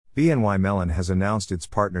BNY Mellon has announced its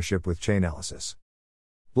partnership with Chainalysis.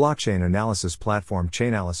 Blockchain analysis platform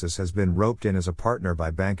Chainalysis has been roped in as a partner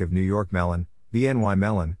by Bank of New York Mellon, BNY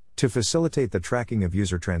Mellon, to facilitate the tracking of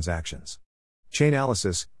user transactions.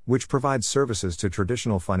 Chainalysis, which provides services to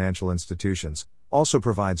traditional financial institutions, also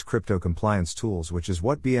provides crypto compliance tools, which is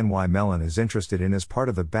what BNY Mellon is interested in as part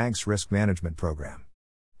of the bank's risk management program.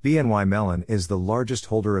 BNY Mellon is the largest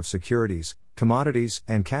holder of securities, commodities,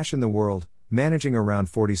 and cash in the world, managing around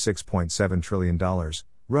 $46.7 trillion,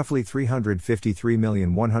 roughly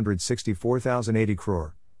 353,164,080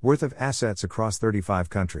 crore, worth of assets across 35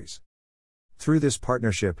 countries. Through this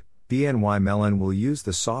partnership, BNY Mellon will use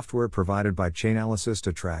the software provided by Chainalysis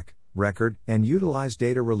to track, record, and utilize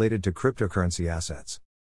data related to cryptocurrency assets.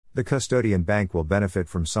 The custodian bank will benefit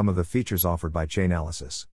from some of the features offered by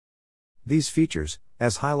Chainalysis. These features,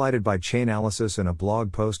 as highlighted by Chainalysis in a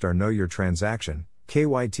blog post, are Know Your Transaction,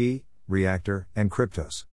 KYT, Reactor, and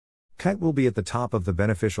Cryptos. Kite will be at the top of the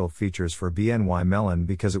beneficial features for BNY Mellon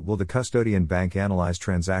because it will the custodian bank analyze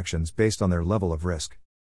transactions based on their level of risk.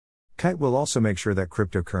 Kite will also make sure that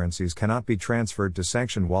cryptocurrencies cannot be transferred to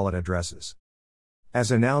sanctioned wallet addresses.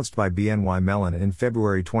 As announced by BNY Mellon in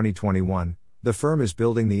February 2021, the firm is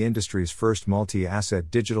building the industry's first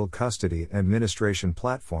multi-asset digital custody and administration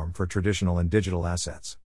platform for traditional and digital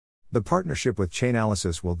assets. The partnership with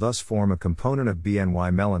Chainalysis will thus form a component of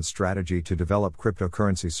BNY Mellon's strategy to develop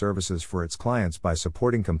cryptocurrency services for its clients by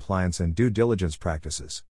supporting compliance and due diligence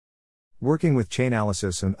practices. Working with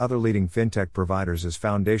Chainalysis and other leading fintech providers is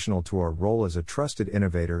foundational to our role as a trusted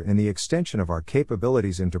innovator in the extension of our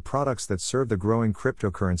capabilities into products that serve the growing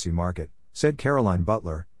cryptocurrency market, said Caroline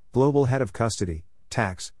Butler, Global Head of Custody,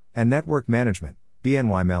 Tax, and Network Management,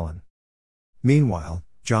 BNY Mellon. Meanwhile,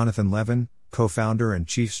 Jonathan Levin, co-founder and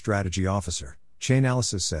chief strategy officer,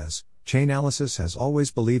 Chainalysis says, Chainalysis has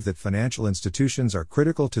always believed that financial institutions are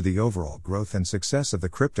critical to the overall growth and success of the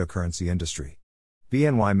cryptocurrency industry.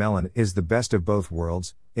 BNY Mellon is the best of both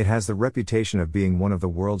worlds. It has the reputation of being one of the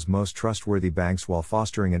world's most trustworthy banks while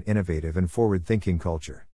fostering an innovative and forward-thinking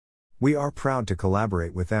culture. We are proud to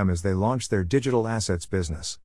collaborate with them as they launch their digital assets business.